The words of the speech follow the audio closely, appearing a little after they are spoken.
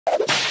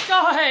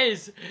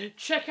Guys,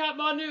 check out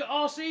my new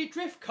RC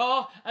drift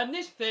car, and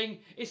this thing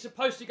is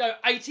supposed to go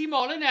 80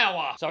 miles an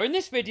hour. So in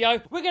this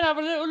video, we're going to have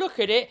a little look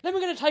at it, then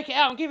we're going to take it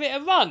out and give it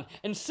a run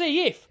and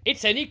see if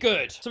it's any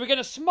good. So we're going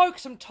to smoke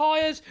some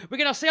tyres, we're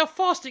going to see how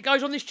fast it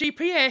goes on this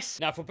GPS.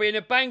 Now for being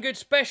a Banggood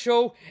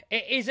special,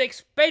 it is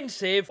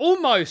expensive,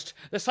 almost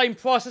the same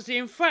price as the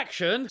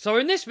Infraction. So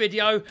in this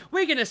video,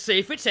 we're going to see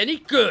if it's any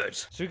good.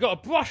 So we've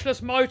got a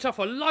brushless motor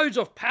for loads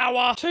of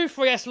power, 2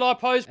 3S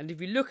lipos, and if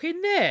you look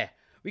in there,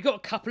 we got a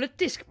couple of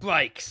disc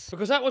brakes.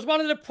 Because that was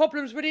one of the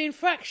problems with the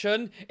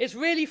Infraction. It's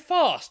really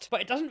fast, but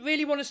it doesn't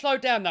really want to slow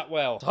down that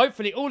well. So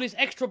hopefully all this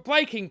extra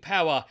braking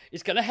power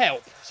is going to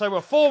help. So we're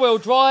 4-wheel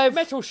drive,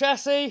 metal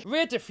chassis,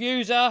 rear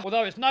diffuser,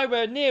 although it's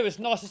nowhere near as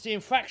nice as the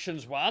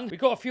Infraction's one. We've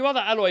got a few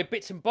other alloy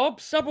bits and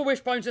bobs. Double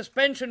wishbone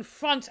suspension,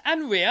 front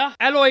and rear.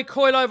 Alloy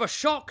coilover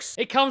shocks.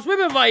 It comes with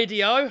a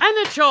radio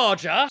and a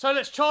charger. So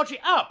let's charge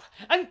it up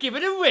and give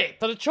it a rip.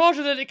 So the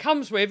charger that it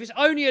comes with is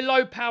only a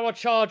low power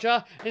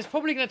charger. And it's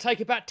probably going to take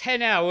about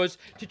 10 hours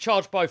to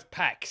charge both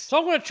packs. So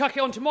I'm going to chuck it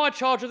onto my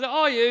charger that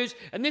I use,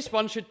 and this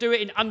one should do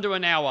it in under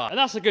an hour. And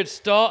that's a good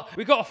start.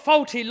 We've got a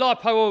faulty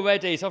lipo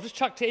already, so I've just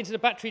chucked it into the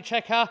battery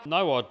checker.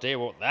 No idea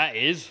what that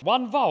is.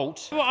 1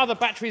 volt. What other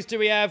batteries do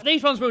we have?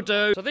 These ones will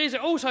do. So these are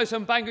also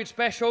some Banggood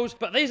specials,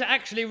 but these are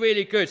actually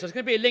really good. So there's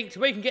going to be a link to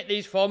where you can get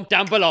these from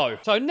down below.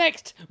 So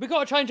next, we've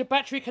got to change the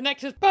battery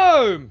connectors.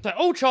 Boom! So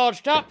all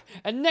charged up,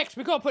 and next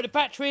we've got to put the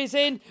batteries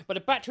in, but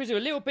the batteries are a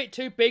little bit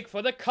too big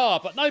for the car,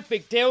 but no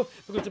big deal,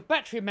 because the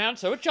battery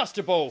mounts are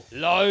adjustable.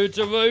 Loads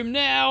of room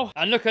now.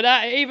 And look at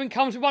that, it even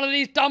comes with one of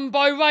these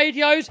Dumbo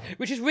radios,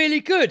 which is really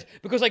good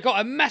because they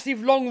got a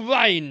massive long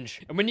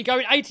range. And when you're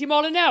going 80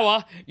 miles an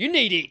hour, you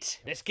need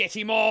it. Let's get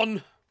him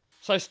on.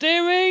 So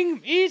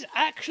steering is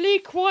actually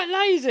quite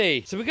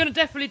lazy. So we're going to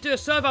definitely do a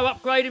servo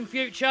upgrade in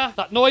future.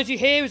 That noise you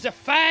hear is the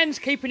fans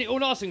keeping it all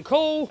nice and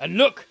cool. And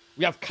look,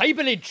 we have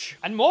cableage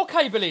and more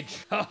cableage.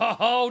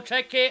 Oh,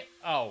 check it.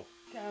 Oh.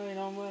 Going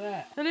on with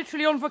that? They're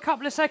literally on for a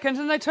couple of seconds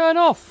and they turn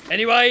off.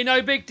 Anyway,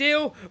 no big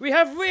deal. We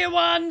have rear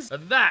ones.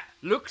 And that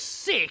looks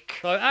sick.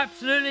 So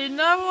absolutely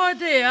no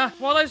idea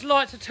why those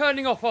lights are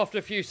turning off after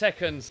a few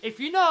seconds. If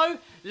you know,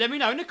 let me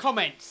know in the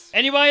comments.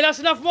 Anyway, that's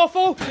enough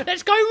waffle.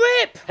 Let's go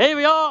rip. Here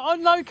we are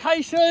on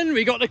location.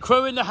 We got the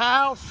crew in the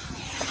house.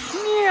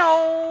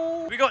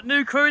 We got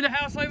new crew in the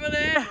house over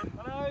there.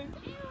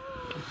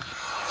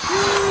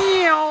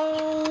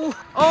 Hello.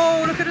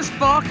 Oh, look at the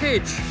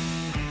sparkage.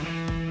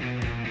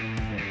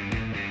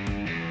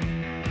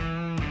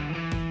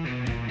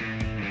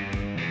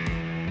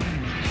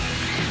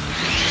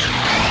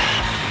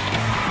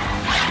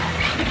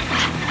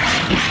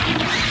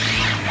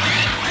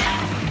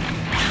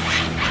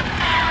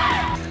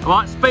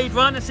 Right, speed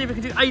run, let's see if we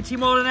can do 80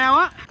 miles an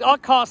hour. I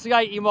can't see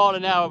 80 miles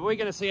an hour, but we're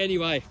going to see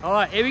anyway. All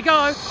right, here we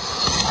go.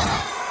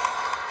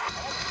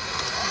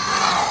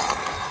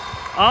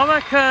 I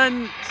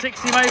reckon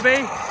 60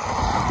 maybe.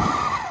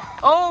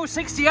 Oh,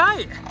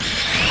 68.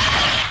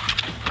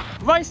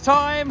 Race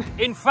time,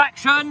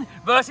 Infraction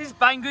versus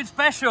Banggood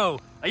special.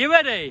 Are you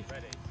ready?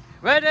 Ready.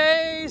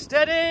 Ready,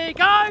 steady,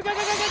 go, go, go,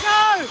 go, go,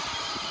 go.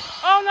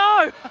 Oh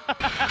no.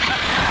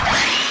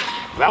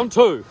 Round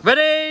 2.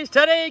 Ready,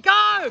 steady,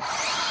 go.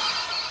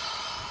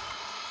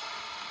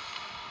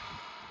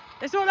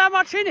 There's not that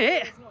much in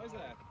it. It's not, is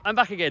there? I'm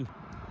back again.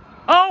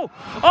 Oh!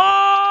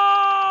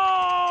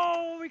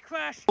 Oh! We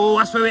crashed. Oh,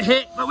 that's where it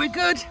hit, but we're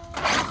good.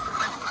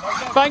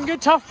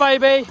 Banggood tough,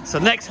 baby. So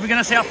next we're going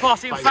to see how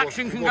fast the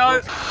Infraction can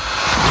go.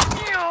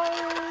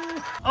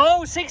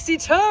 Oh,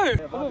 62. I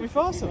thought we'd be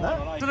faster than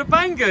that. So the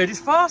Banggood is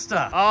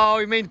faster. Oh,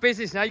 you mean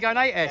business now? You're going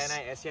 8S? Yeah,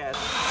 an 8S, yeah.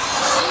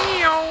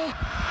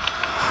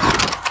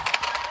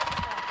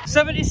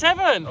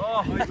 77.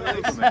 Oh,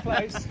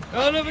 place.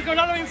 Oh, look, we've got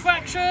another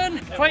Infraction.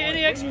 Creighton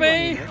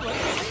EXP.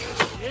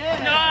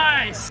 Yeah.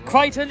 Nice.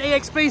 Creighton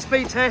EXP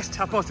speed test.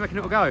 How fast do you reckon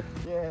it will go?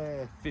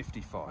 Yeah,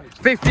 55.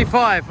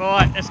 55. All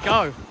right, let's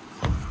go.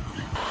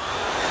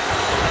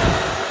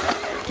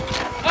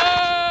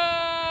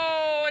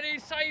 Oh, and he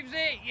saves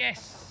it.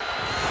 Yes.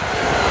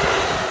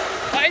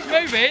 That is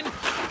moving.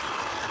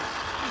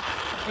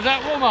 Was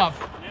that warm up?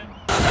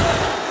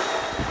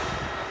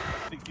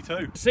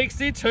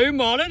 62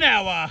 miles an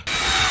hour.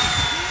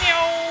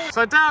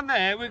 So down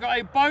there we've got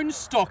a bone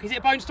stock. Is it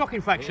a bone stock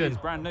Infraction? It is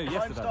brand new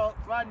yesterday. Bone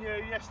stock, brand new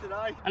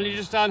yesterday. And you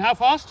just done how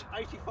fast?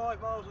 85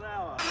 miles an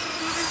hour.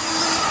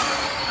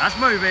 That's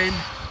moving.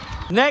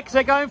 Next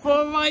they're going for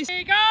a race. Go,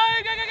 go, go, go,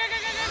 go, go,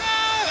 go,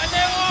 go. And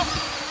they're off.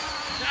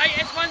 The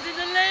 8S1's in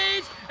the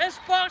lead. There's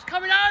sparks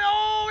coming out.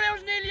 Oh, there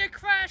was nearly a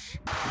crash.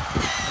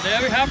 And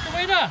there we have the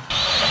winner.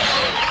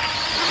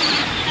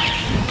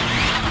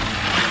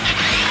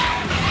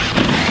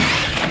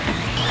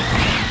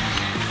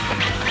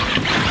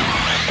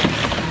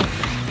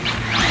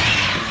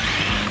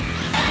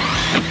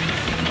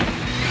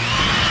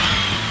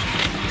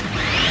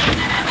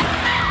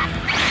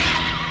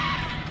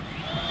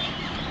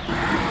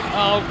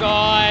 Oh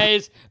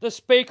guys, the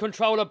speed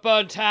controller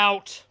burnt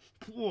out.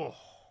 Whoa.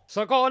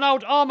 So I've got an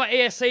old Armour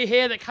ESC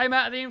here that came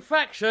out of the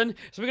infraction,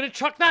 so we're going to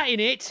chuck that in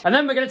it, and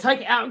then we're going to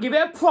take it out and give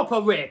it a proper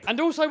rip. And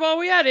also while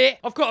we had it,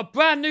 I've got a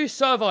brand new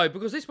servo,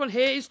 because this one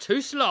here is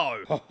too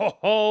slow. Ho ho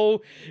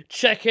ho,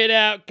 check it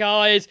out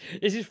guys,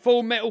 this is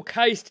full metal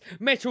cased,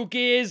 metal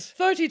gears,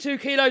 32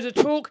 kilos of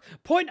torque,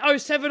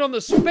 0.07 on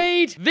the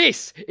speed.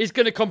 This is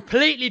going to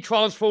completely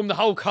transform the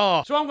whole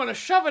car. So I'm going to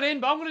shove it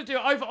in, but I'm going to do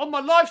it over on my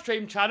live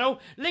stream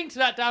channel, link to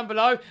that down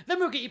below, then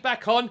we'll get you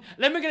back on,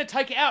 then we're going to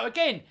take it out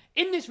again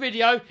in this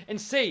video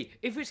and see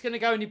if it's going to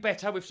go any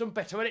better with some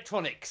better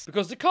electronics.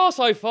 Because the car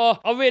so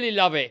far, I really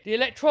love it. The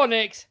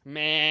electronics,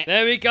 meh.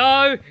 There we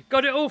go,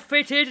 got it all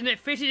fitted, and it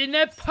fitted in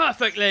there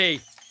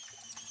perfectly.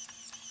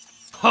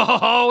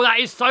 Oh, that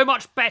is so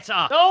much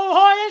better. Oh,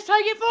 hi, let's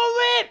take it for a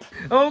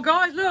rip. Oh,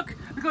 guys, look,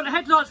 we've got the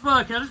headlights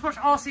working. I just watched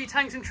RC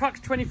Tanks and Trucks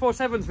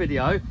 24/7's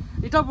video.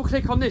 You double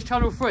click on this,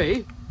 channel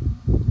 3,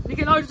 and you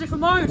get loads of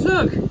different modes,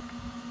 look.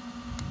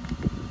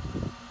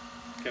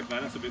 Okay,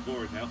 man, that's a bit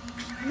boring now.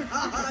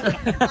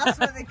 That's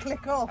when they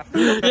click off.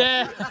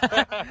 Yeah.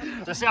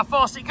 Let's see how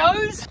fast it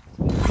goes.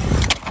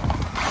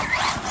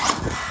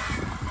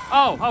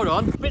 Oh, hold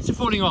on. Bits are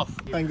falling off.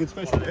 Bang good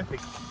special, yeah?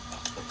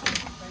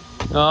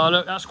 Oh,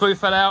 look, that screw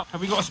fell out. Have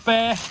we got a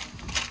spare?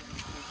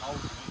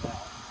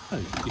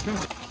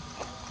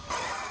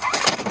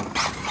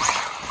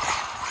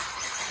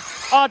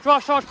 Oh,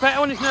 drive charge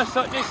better on this new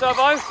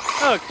servo.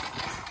 Look.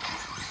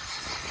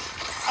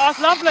 Oh, that's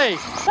lovely.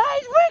 That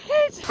is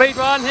wicked. Speed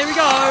run, here we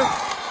go.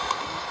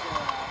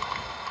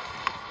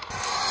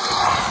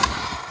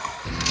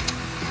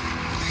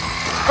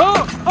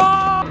 Oh,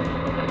 oh.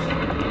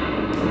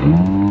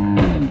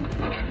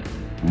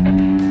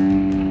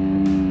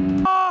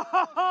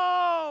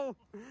 Oh,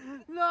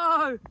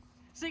 no.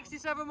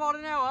 67 miles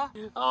an hour.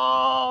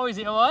 Oh, is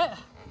it all right?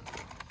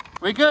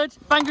 We're good.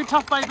 Bang good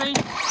tough, baby.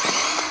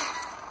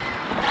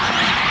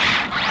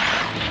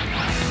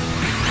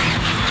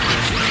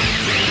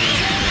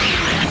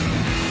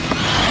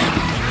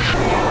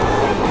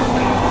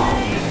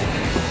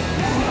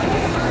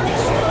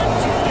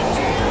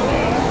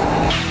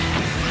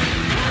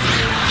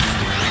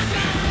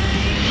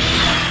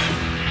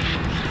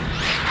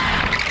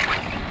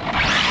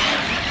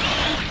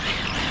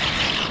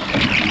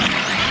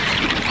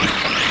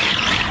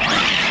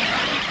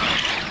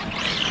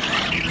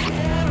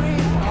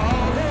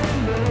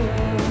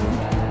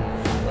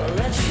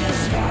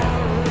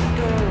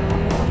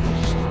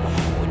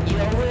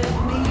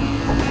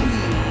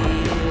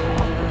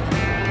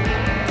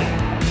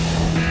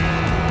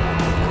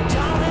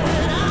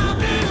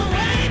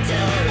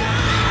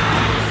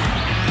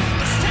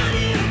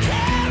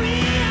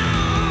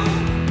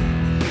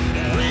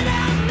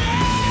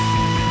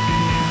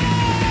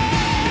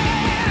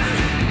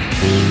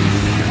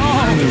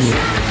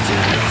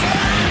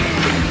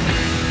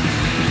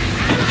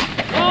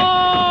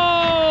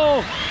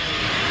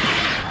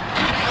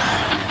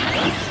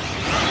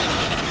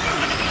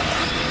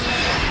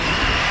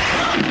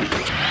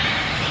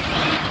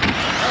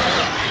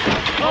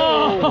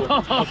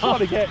 I'm trying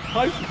to get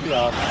close to the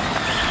arm.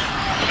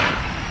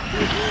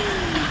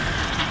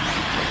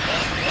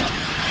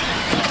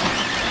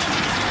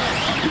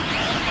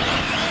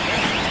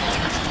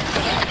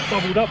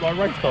 Bubbled up like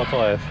race car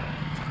tyres.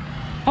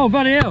 Oh,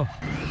 bloody hell.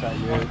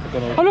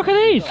 Oh, look at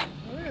these.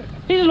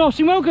 These are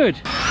lasting well good.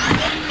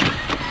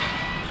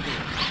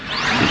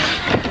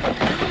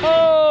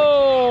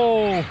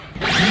 Oh!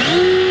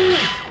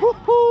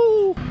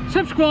 Woohoo!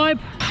 Subscribe.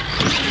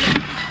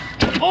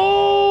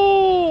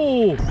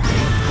 Oh!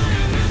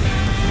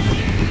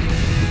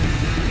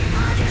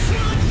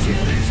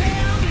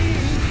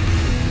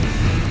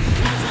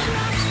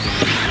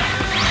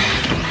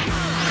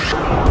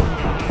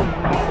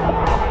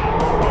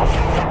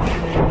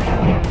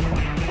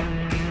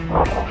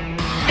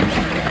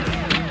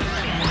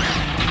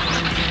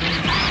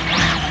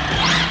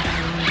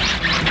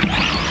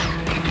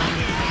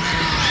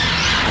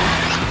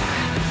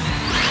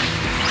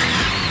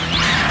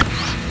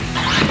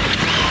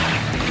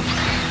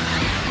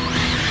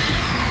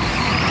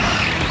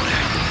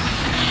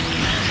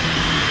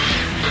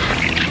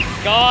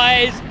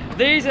 Guys,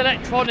 these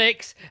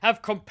electronics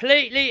have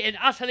completely and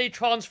utterly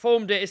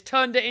transformed it. It's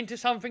turned it into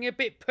something a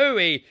bit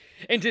pooey,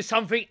 into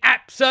something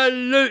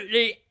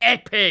absolutely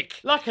epic.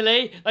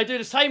 Luckily, they do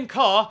the same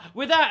car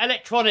without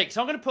electronics.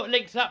 I'm going to put a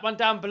link to that one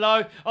down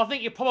below. I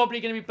think you're probably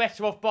going to be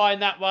better off buying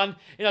that one,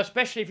 you know,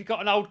 especially if you've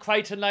got an old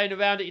Creighton laying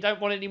around it, you don't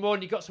want it anymore,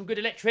 and you've got some good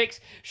electrics,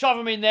 shove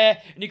them in there,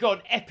 and you've got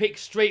an epic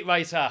street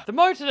racer. The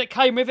motor that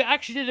came with it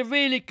actually did a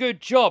really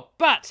good job,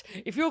 but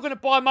if you're going to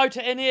buy a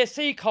motor and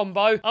ESC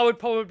combo, I would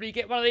probably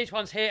get one of these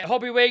ones here.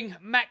 Hobbywing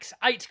Max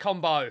 8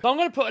 combo. So I'm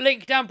going to put a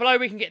link down below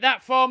we can get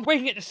that from, we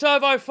can get the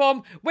servo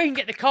from, we can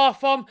get the car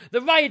from, the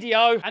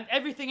radio, and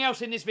everything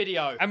else in this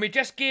video. And we're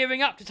just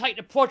gearing up to take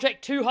the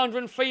Project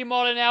 203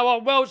 mile an hour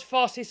world's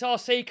fastest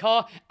RC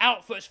car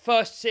out for its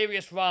first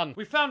serious run.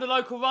 We found a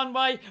local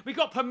runway, we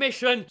got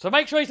permission, so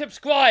make sure you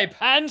subscribe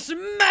and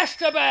smash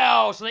the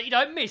bell so that you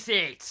don't miss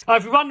it.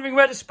 If you're wondering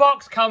where the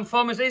sparks come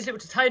from, there's these little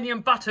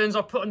titanium buttons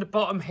I've put on the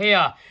bottom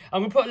here.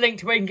 I'm going to put a link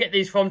to where you can get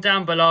these from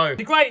down below.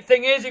 The great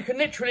thing is you can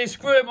literally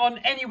screw them on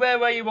anywhere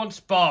where you want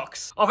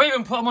sparks. I've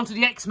even put them onto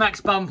the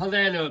X-Max bumper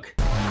there, look.